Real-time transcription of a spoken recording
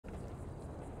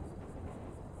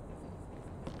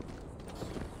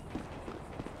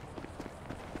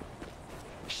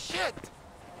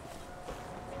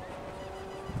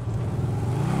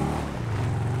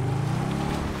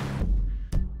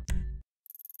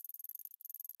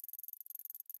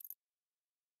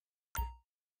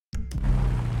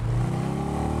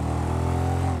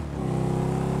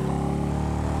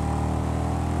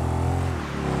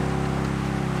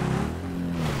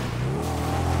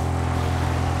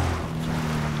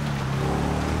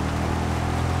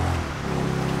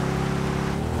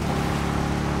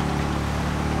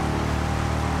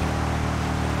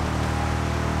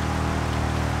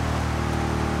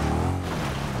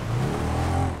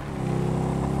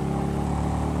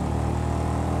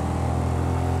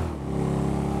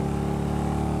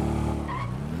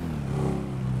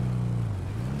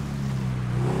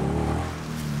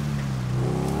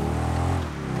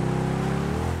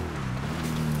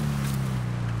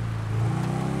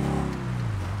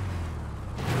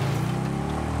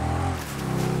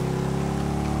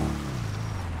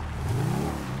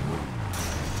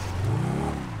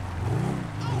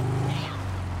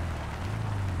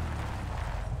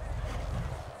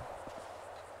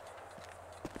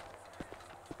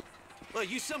Well,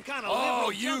 you some kind of Oh,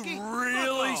 liberal you junkie?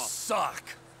 really Fuck off. suck.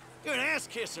 You're an ass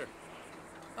kisser.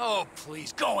 Oh,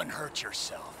 please, go and hurt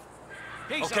yourself.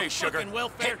 Piece Okay, of sugar. fucking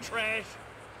welfare Hit. trash.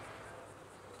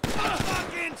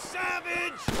 Fucking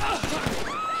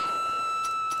savage!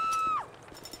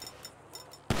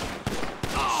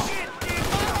 Shit,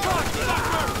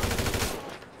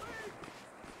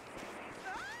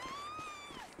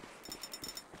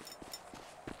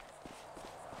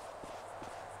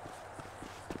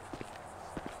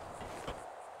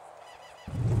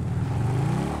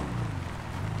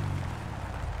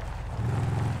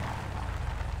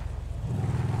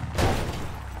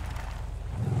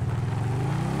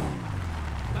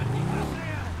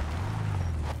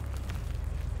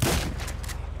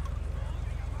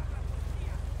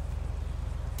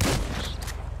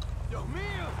 Dios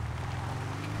mío!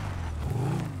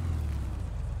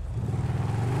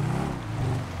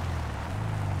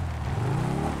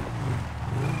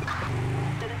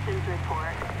 Citizens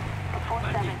report. A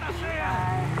 417.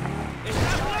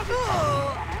 ¡Está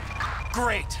loco!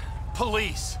 Great.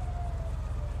 Police.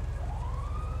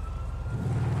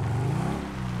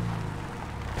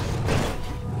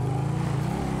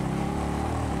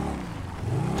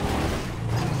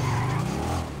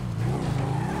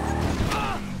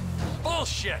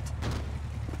 Bullshit.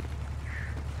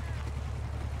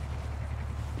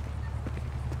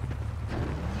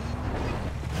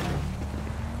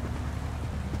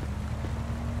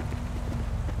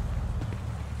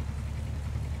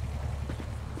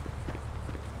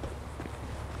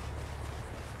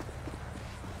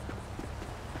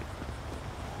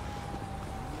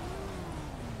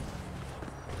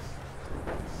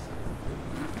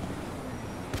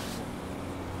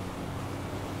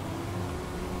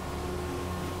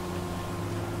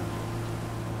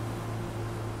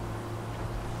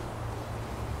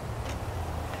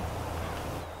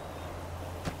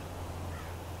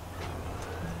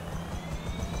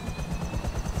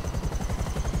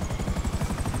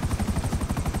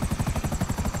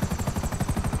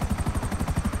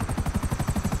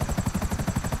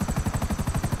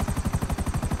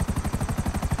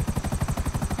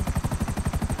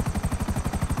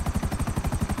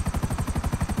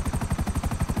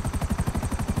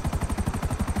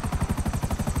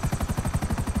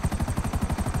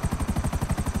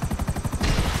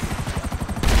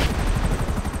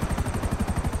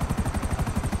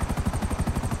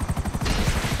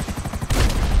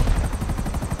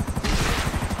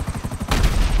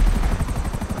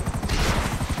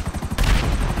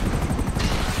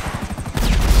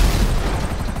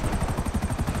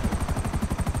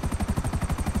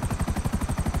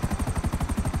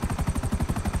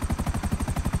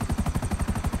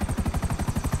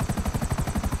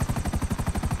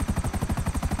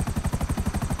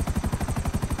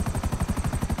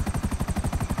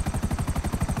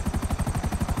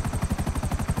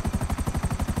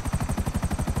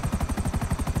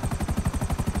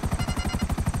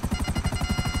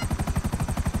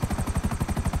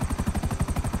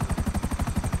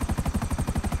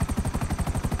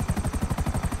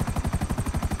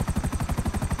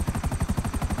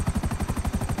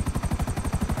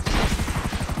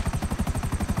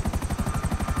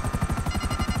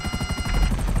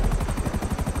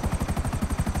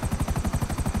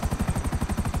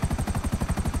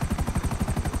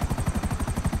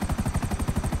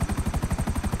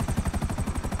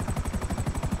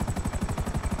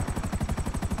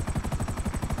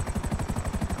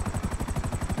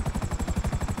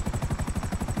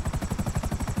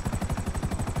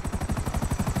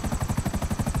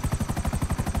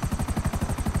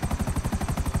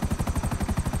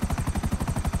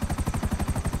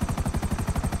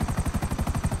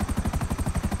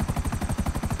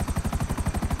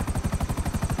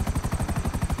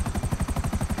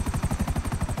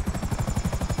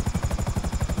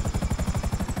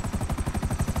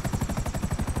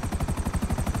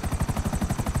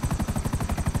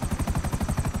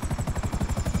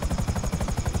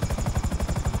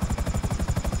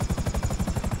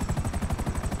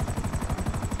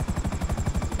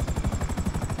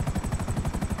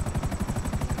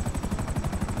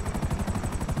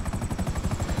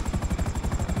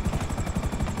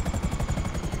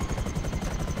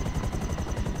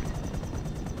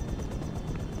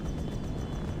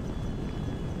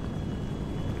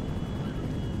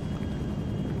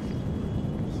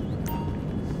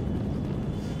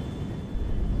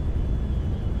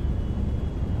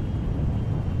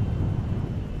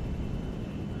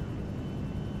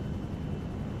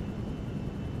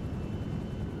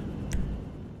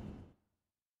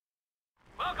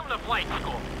 to flight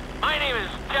school. My name is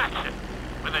Jackson,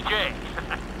 with a J.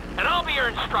 And I'll be your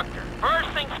instructor. First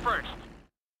things first.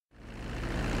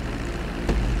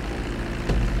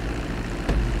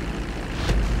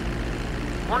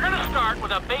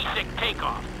 with a basic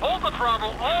takeoff. Hold the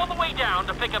throttle all the way down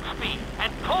to pick up speed,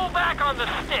 and pull back on the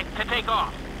stick to take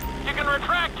off. You can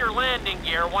retract your landing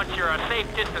gear once you're a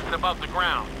safe distance above the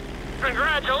ground.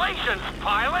 Congratulations,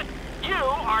 pilot! You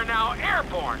are now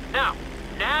airborne. Now,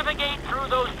 navigate through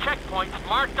those checkpoints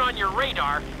marked on your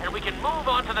radar, and we can move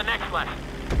on to the next lesson.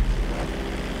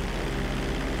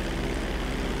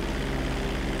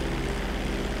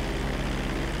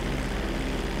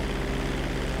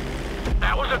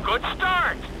 That was a good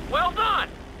start. Well done.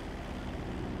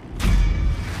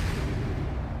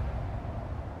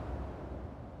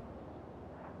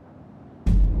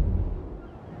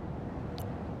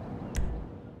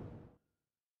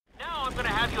 Now I'm going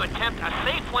to have you attempt a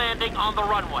safe landing on the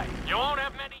runway. You won't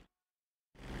have many...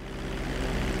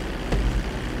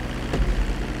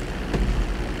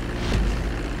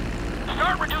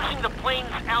 Start reducing the plane's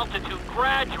altitude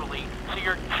gradually so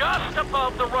you're just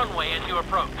above the runway as you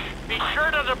approach. Be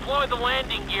sure to deploy the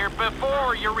landing gear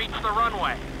before you reach the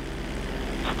runway.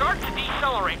 Start to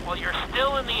decelerate while you're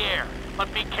still in the air,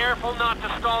 but be careful not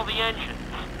to stall the engines.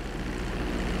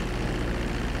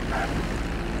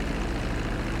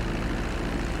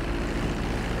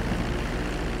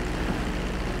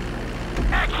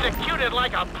 Executed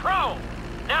like a pro!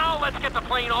 Now let's get the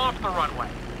plane off the runway.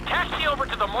 Taxi over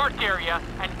to the marked area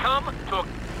and come to a...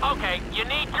 Okay, you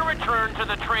need to return to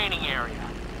the training area.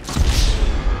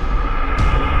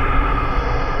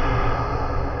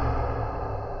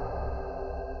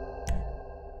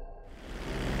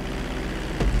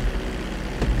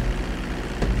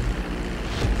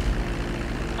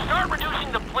 Start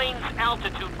reducing the plane's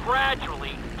altitude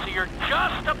gradually so you're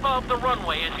just above the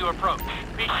runway as you approach.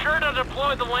 Be sure to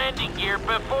deploy the landing gear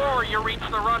before you reach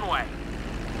the runway.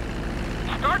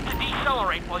 Start to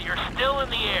decelerate while you're still in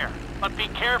the air, but be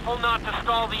careful not to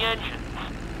stall the engines.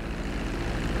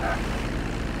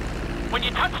 When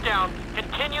you touch down,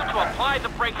 continue to apply the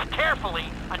brakes carefully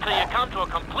until you come to a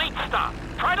complete stop.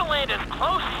 Try to land as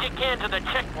close as you can to the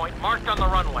checkpoint marked on the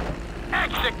runway.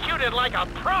 Executed like a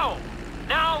pro!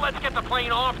 Now let's get the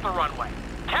plane off the runway.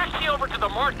 Taxi over to the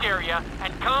marked area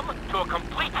and come to a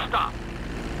complete stop.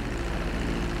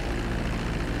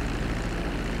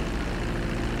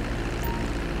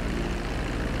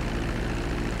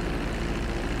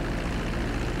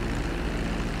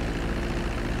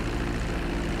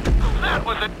 That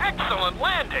was an excellent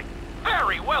landing.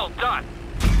 Very well done.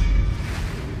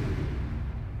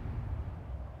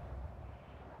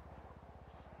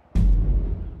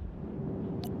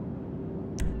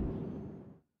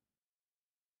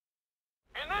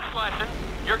 In this lesson,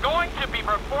 you're going to be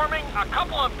performing a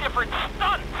couple of different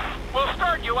stunts. We'll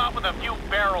start you out with a few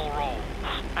barrel rolls.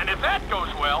 And if that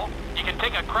goes well, you can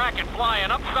take a crack at flying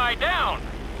upside down.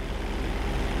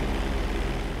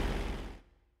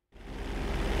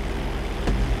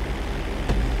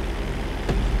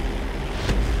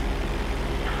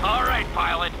 All right,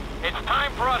 pilot. It's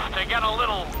time for us to get a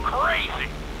little crazy.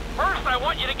 First, I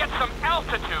want you to get some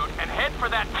altitude and head for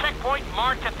that checkpoint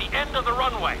marked at the end of the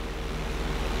runway.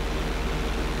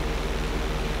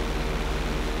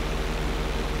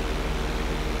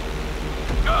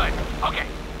 Good. Okay,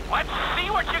 let's see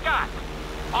what you got.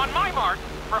 On my mark,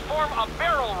 perform a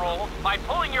barrel roll by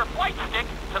pulling your flight stick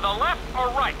to the left or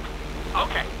right.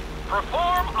 Okay,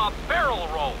 perform a barrel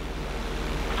roll.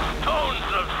 Stones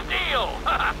of steel!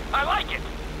 I like it!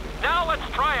 Now let's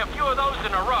try a few of those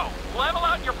in a row. Level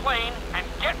out your plane and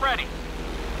get ready.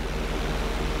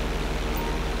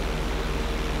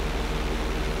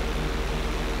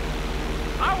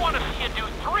 I want to see you do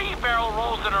 3 barrel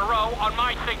rolls in a row on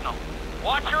my signal.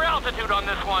 Watch your altitude on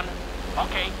this one.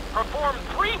 Okay, perform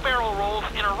 3 barrel rolls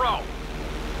in a row.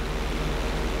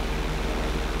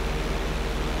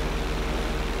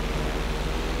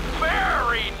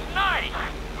 Very nice!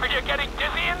 Are you getting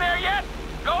dizzy in there yet?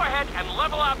 Go ahead and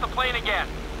level out the plane again.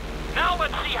 Now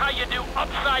let's see how you do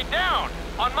upside down.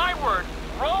 On my word,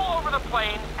 roll over the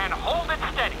plane and hold it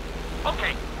steady.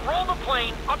 Okay, roll the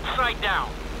plane upside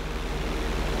down.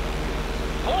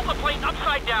 Hold the plane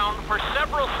upside down for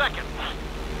several seconds.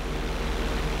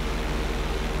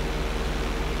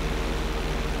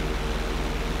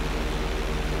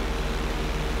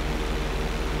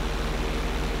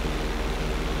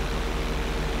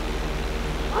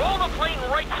 Roll the plane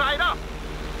right side up.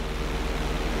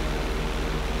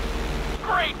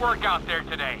 Great work out there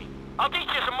today. I'll teach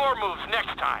you some more moves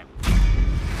next time.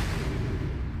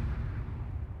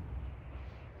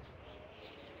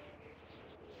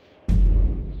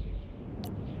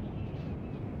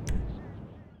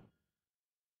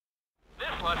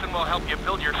 This lesson will help you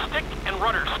build your stick and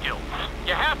rudder skills.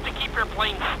 You have to keep your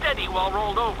plane steady while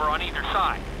rolled over on either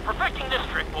side. Perfecting this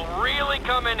trick will really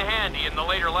come in handy in the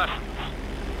later lessons.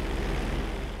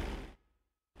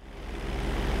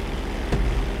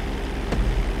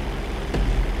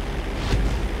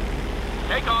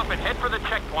 Take off and head for the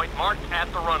checkpoint marked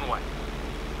at the runway.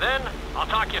 Then, I'll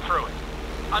talk you through it.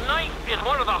 A knife is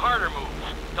one of the harder moves.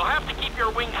 You'll have to keep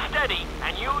your wings steady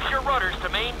and use your rudders to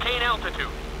maintain altitude.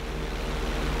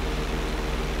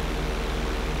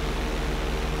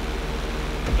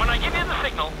 When I give you the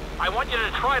signal, I want you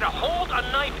to try to hold a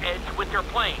knife edge with your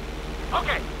plane.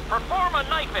 Okay, perform a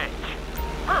knife edge.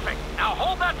 Perfect. Now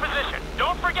hold that position.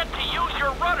 Don't forget to use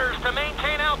your rudders to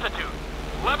maintain altitude.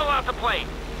 Level out the plane.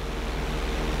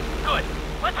 Good.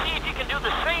 Let's see if you can do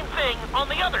the same thing on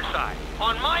the other side.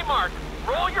 On my mark,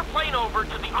 roll your plane over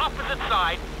to the opposite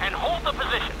side and hold the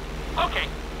position. Okay,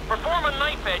 perform a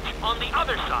knife edge on the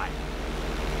other side.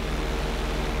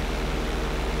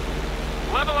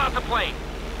 Level out the plane.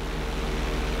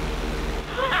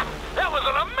 That was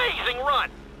an amazing run.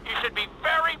 You should be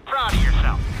very proud of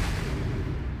yourself.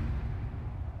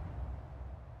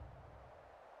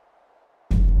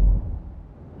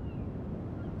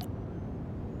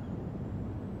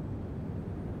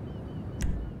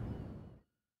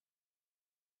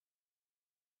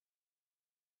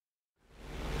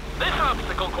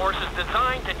 Obstacle course is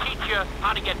designed to teach you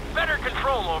how to get better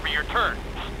control over your turns.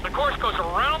 The course goes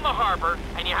around the harbor,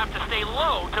 and you have to stay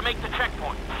low to make the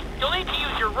checkpoints. You'll need to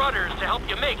use your rudders to help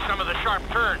you make some of the sharp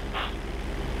turns.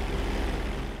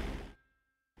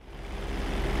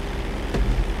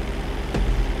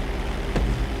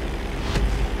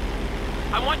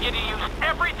 I want you to use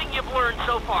everything you've learned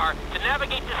so far to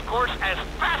navigate this course as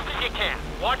fast as you can.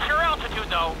 Watch your altitude,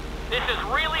 though. This is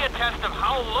really a test of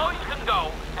how low you can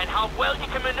go and how well you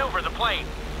can maneuver the plane.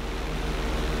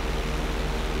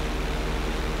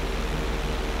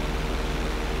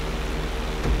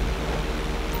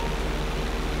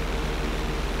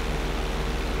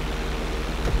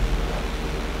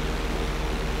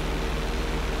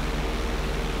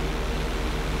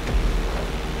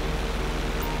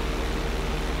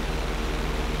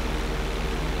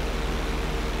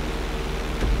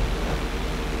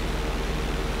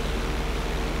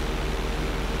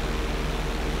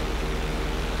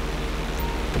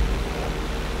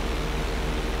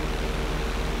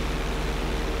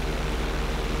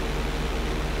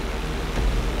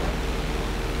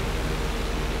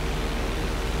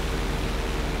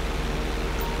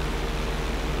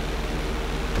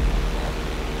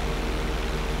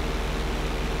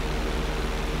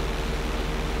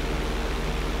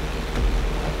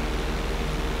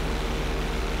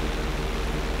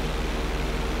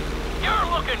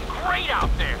 Great out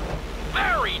there.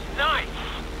 Very nice.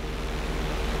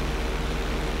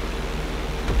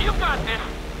 You got this.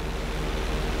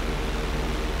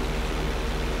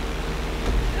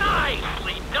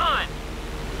 Nicely done.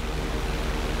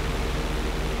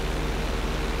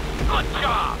 Good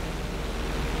job.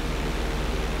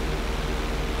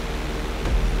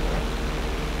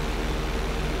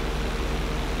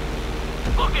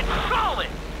 Looking solid.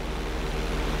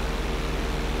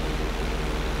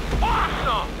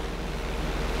 Awesome.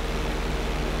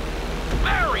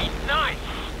 Very nice!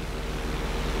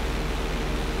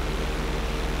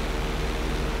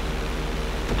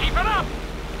 Keep it up!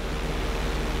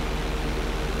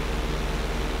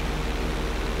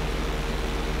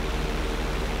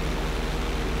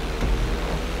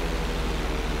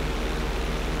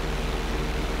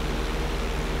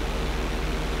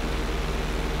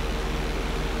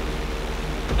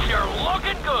 You're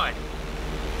looking good!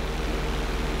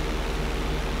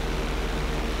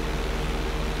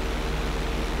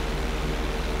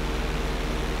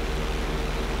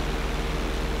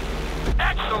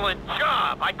 Excellent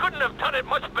job! I couldn't have done it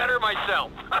much better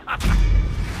myself.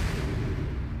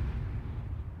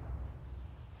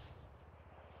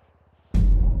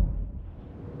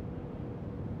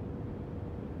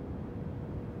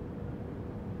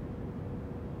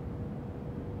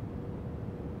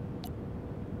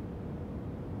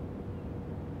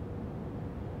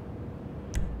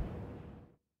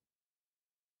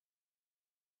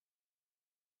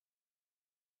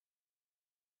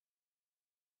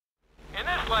 In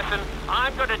this lesson,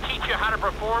 I'm going to teach you how to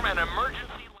perform an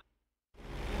emergency...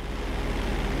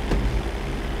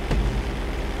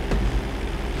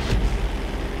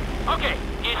 Okay,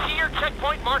 you see your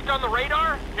checkpoint marked on the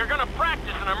radar? You're going to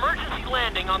practice an emergency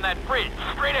landing on that bridge,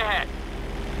 straight ahead.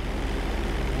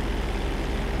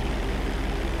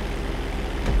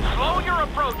 Slow your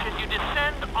approach as you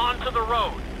descend onto the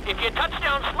road. If you touch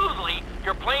down smoothly,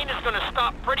 your plane is going to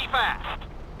stop pretty fast.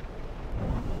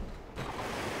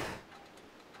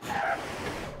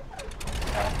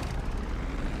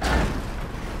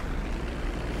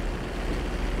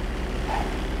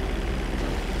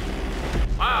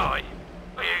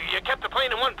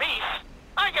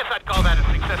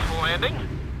 landing.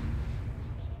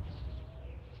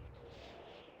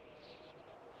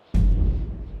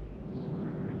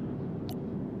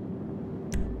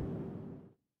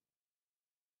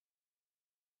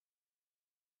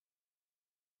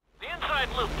 The inside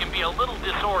loop can be a little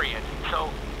disorienting, so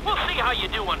we'll see how you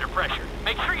do under pressure.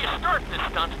 Make sure you start this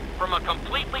stunt from a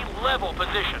completely level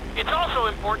position. It's also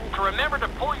important to remember to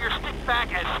pull your stick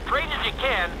back as straight as you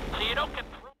can so you don't get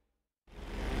thrown.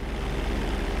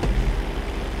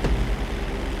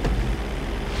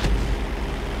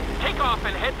 Take off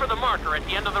and head for the marker at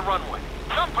the end of the runway.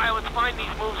 Some pilots find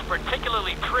these moves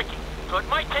particularly tricky, so it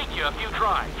might take you a few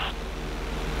tries.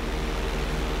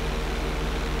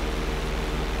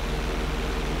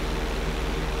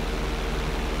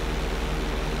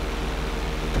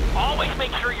 Always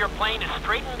make sure your plane is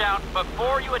straightened out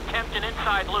before you attempt an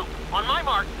inside loop. On my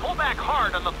mark, pull back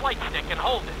hard on the flight stick and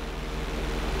hold it.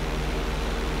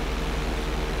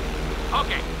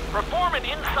 Okay, perform an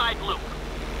inside loop.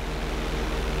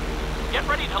 Get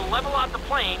ready to level out the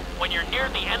plane when you're near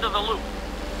the end of the loop.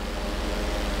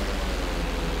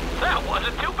 That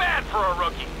wasn't too bad for a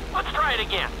rookie. Let's try it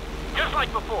again. Just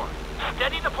like before.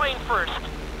 Steady the plane first,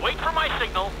 wait for my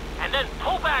signal, and then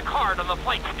pull back hard on the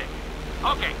flight stick.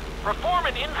 Okay, perform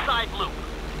an inside loop.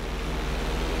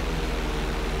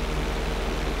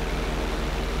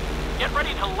 Get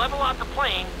ready to level out the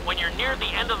plane when you're near the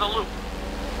end of the loop.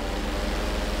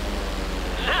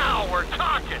 Now we're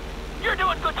talking. You're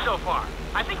doing good so far.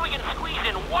 I think we can squeeze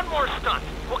in one more stunt.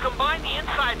 We'll combine the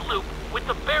inside loop with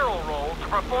the barrel roll to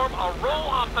perform a roll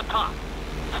off the top.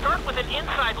 Start with an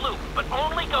inside loop, but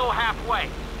only go halfway.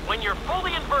 When you're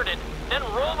fully inverted, then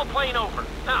roll the plane over.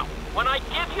 Now, when I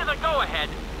give you the go-ahead,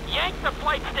 yank the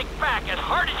flight stick back as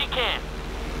hard as you can.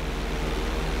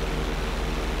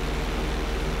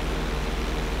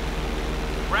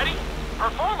 Ready?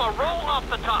 Perform a roll off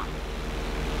the top.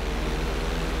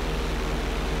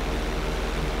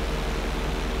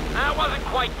 That wasn't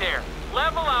quite there.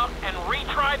 Level out and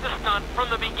retry the stunt from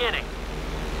the beginning.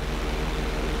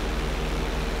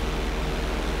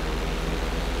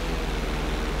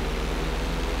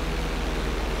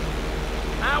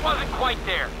 That wasn't quite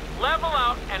there. Level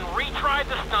out and retry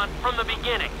the stunt from the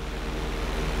beginning.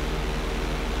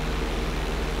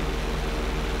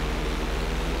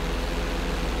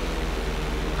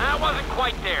 That wasn't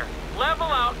quite there. Level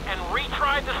out and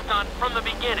retry the stunt from the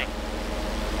beginning.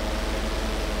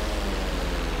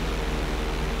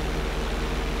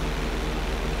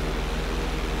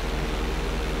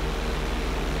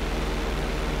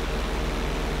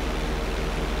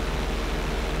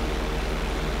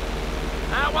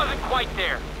 That wasn't quite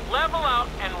there. Level out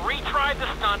and retry the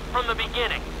stunt from the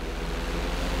beginning.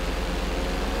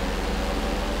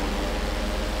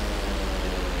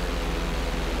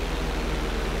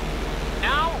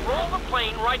 Now roll the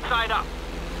plane right side up.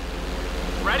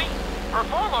 Ready?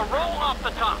 Perform a roll off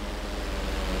the top.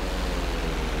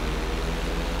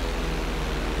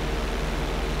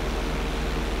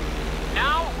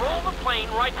 Now roll the plane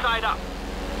right side up.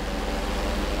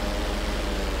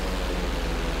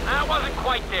 That wasn't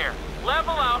quite there.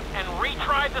 Level out and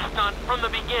retry the stunt from the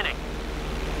beginning.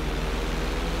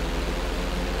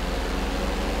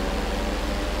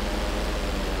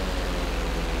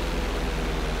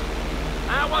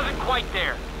 That wasn't quite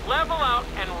there. Level out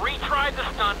and retry the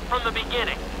stunt from the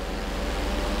beginning.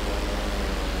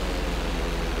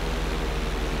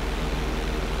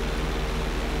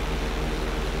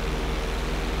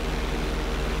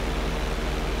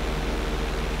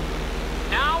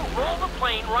 Now roll the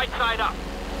plane right side up.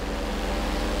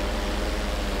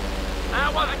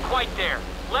 That wasn't quite there.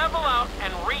 Level out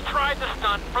and retry the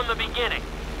stunt from the beginning.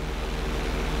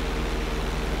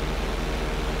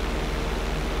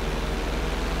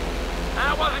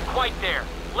 That wasn't quite there.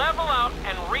 Level out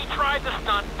and retry the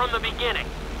stunt from the beginning.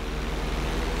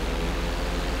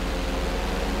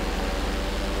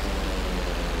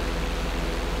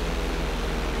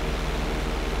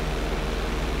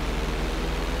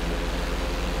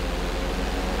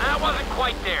 That wasn't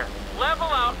quite there. Level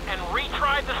out and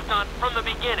retry the stunt from the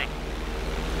beginning.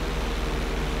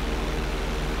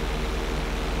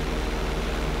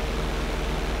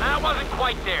 That wasn't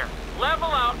quite there.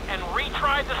 Level out and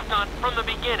retry the stunt from the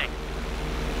beginning.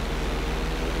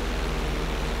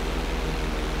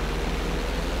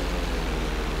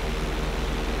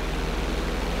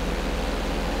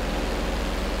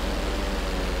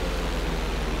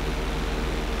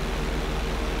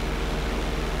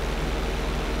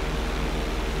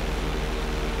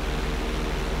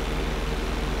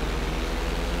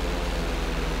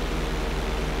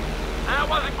 That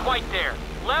wasn't quite there.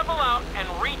 Level out and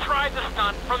retry the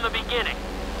stunt from the beginning.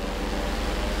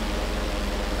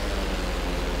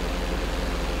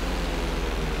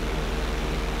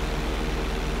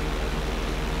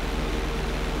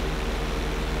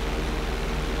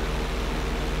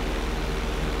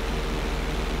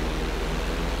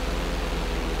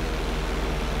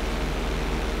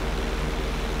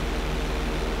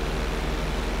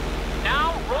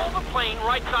 plane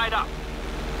right side up.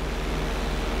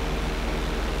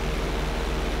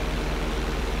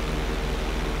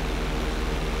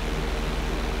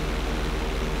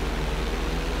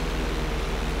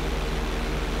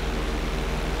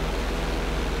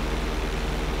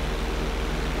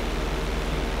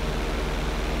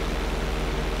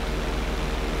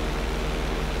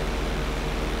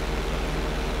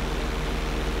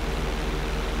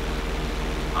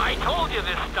 I told you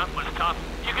this stunt was tough.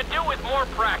 You could do with more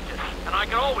practice, and I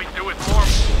could always do with more...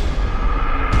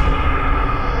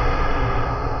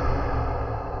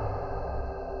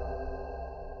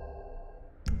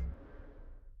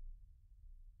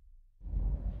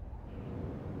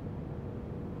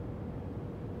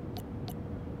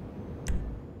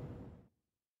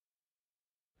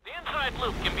 The inside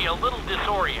loop can be a little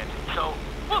disoriented, so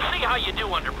we'll see how you do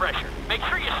under pressure. Make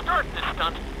sure you start this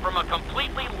stunt from a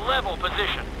completely level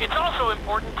position. It's also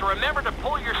important to remember to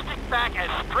pull your stick back as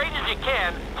straight as you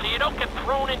can so you don't get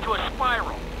thrown into a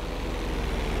spiral.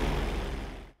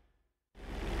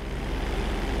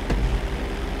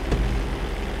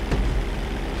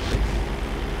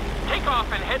 Take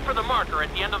off and head for the marker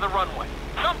at the end of the runway.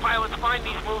 Some pilots find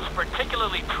these moves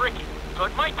particularly tricky, so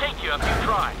it might take you a few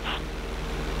tries.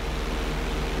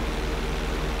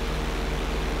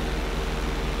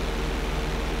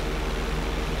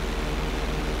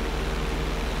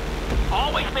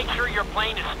 Always make sure your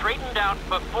plane is straightened out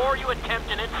before you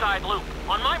attempt an inside loop.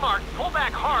 On my mark, pull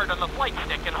back hard on the flight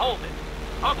stick and hold it.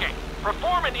 Okay,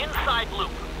 perform an inside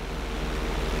loop.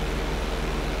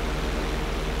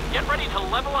 Get ready to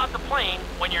level out the plane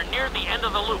when you're near the end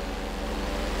of the loop.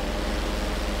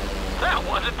 That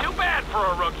wasn't too bad for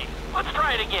a rookie. Let's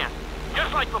try it again.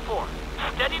 Just like before.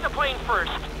 Steady the plane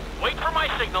first, wait for my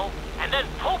signal, and then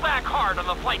pull back hard on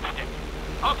the flight stick.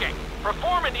 Okay,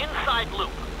 perform an inside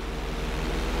loop.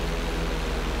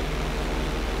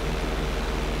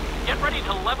 Get ready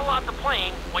to level out the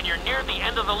plane when you're near the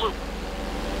end of the loop.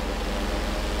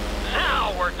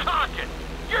 Now we're talking.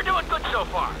 You're doing good so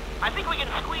far. I think we can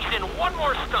squeeze in one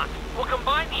more stunt. We'll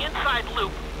combine the inside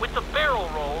loop with the barrel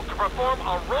roll to perform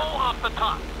a roll off the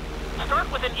top.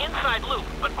 Start with an inside loop,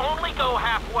 but only go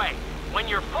halfway. When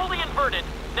you're fully inverted,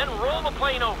 then roll the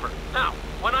plane over. Now,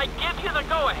 when I give you the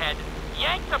go-ahead,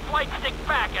 yank the flight stick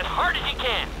back as hard as you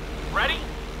can. Ready?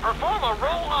 Perform a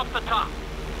roll off the top.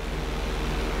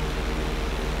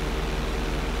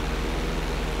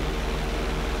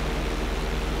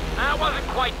 That wasn't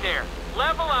quite there.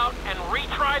 Level out and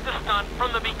retry the stunt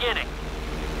from the beginning.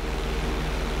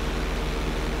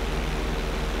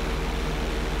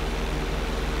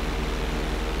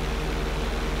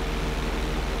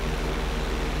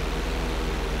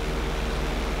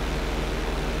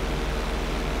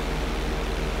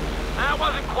 That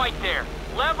wasn't quite there.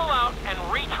 Level out and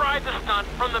retry the stunt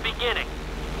from the beginning.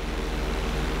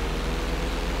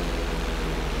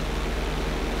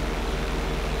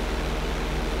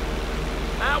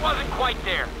 That wasn't quite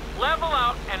there. Level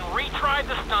out and retry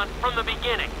the stunt from the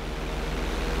beginning.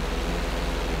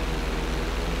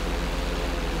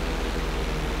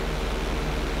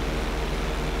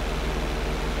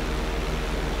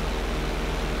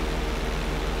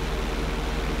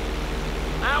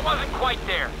 That wasn't quite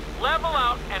there. Level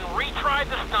out and retry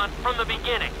the stunt from the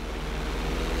beginning.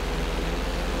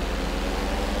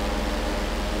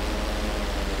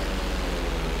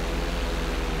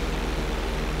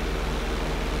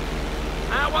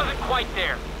 That wasn't quite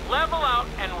there. Level out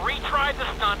and retry the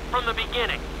stunt from the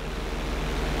beginning.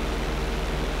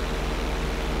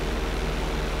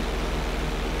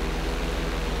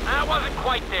 That wasn't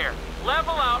quite there.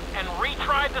 Level out and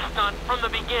retry the stunt from the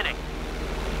beginning.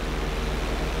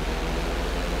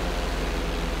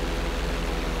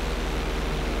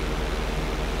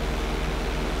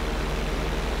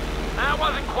 That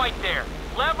wasn't quite there.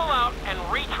 Level out and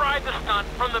retry the stunt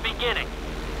from the beginning.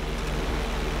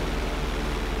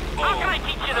 How can I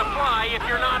teach you to fly if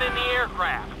you're not in the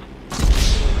aircraft?